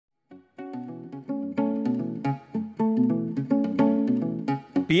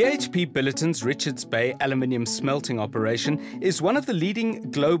BHP Billiton's Richards Bay aluminium smelting operation is one of the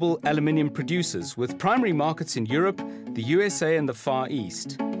leading global aluminium producers with primary markets in Europe, the USA and the Far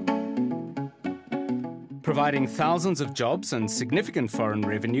East. Providing thousands of jobs and significant foreign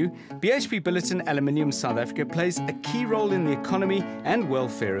revenue, BHP Billiton Aluminium South Africa plays a key role in the economy and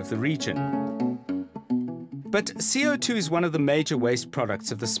welfare of the region. But CO2 is one of the major waste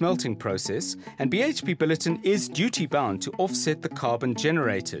products of the smelting process, and BHP Billiton is duty-bound to offset the carbon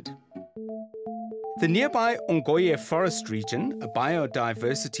generated. The nearby Ongoye forest region, a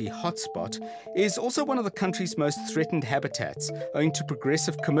biodiversity hotspot, is also one of the country's most threatened habitats, owing to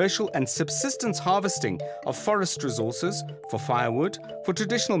progressive commercial and subsistence harvesting of forest resources for firewood, for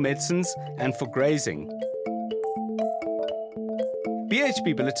traditional medicines, and for grazing.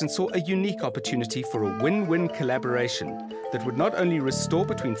 BHP Billiton saw a unique opportunity for a win-win collaboration that would not only restore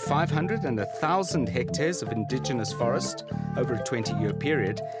between 500 and 1,000 hectares of indigenous forest over a 20-year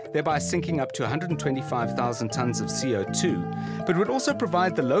period, thereby sinking up to 125,000 tonnes of CO2, but would also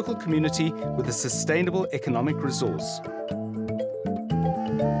provide the local community with a sustainable economic resource.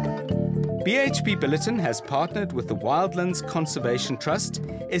 BHP Billiton has partnered with the Wildlands Conservation Trust,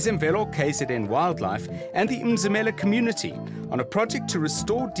 Ezemvelo KZN Wildlife and the Mzimela community on a project to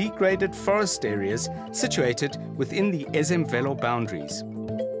restore degraded forest areas situated within the Ezemvelo boundaries.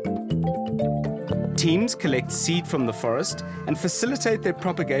 Teams collect seed from the forest and facilitate their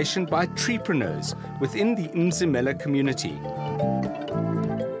propagation by treepreneurs within the Mzimela community.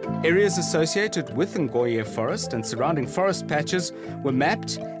 Areas associated with Ongoye forest and surrounding forest patches were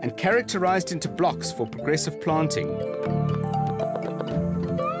mapped and characterized into blocks for progressive planting.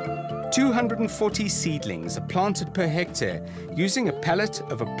 240 seedlings are planted per hectare using a pallet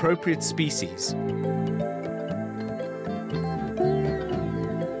of appropriate species.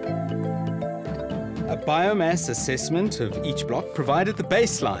 A biomass assessment of each block provided the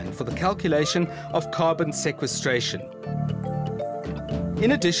baseline for the calculation of carbon sequestration.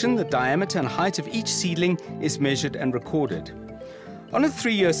 In addition, the diameter and height of each seedling is measured and recorded. On a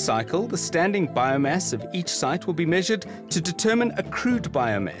 3-year cycle, the standing biomass of each site will be measured to determine accrued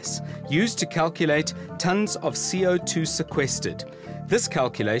biomass, used to calculate tonnes of CO2 sequestered. This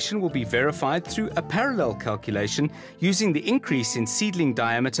calculation will be verified through a parallel calculation using the increase in seedling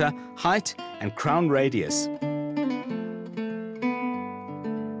diameter, height and crown radius.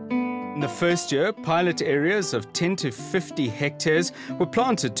 In the first year, pilot areas of 10 to 50 hectares were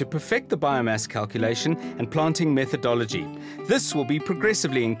planted to perfect the biomass calculation and planting methodology. This will be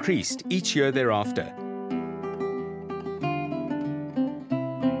progressively increased each year thereafter.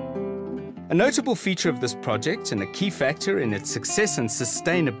 A notable feature of this project and a key factor in its success and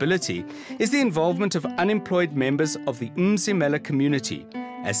sustainability is the involvement of unemployed members of the Mzimela community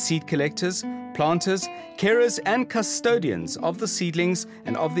as seed collectors, planters, carers and custodians of the seedlings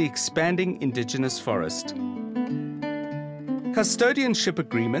and of the expanding indigenous forest. Custodianship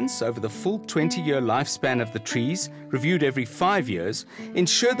agreements over the full 20-year lifespan of the trees, reviewed every 5 years,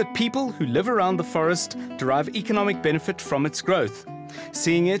 ensure that people who live around the forest derive economic benefit from its growth,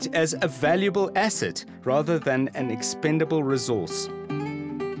 seeing it as a valuable asset rather than an expendable resource.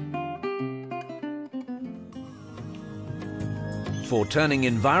 For turning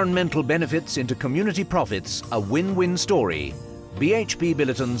environmental benefits into community profits, a win-win story, BHP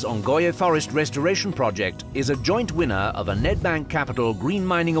Billiton's Ongoye Forest Restoration Project is a joint winner of a Nedbank Capital Green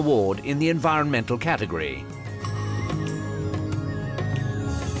Mining Award in the environmental category.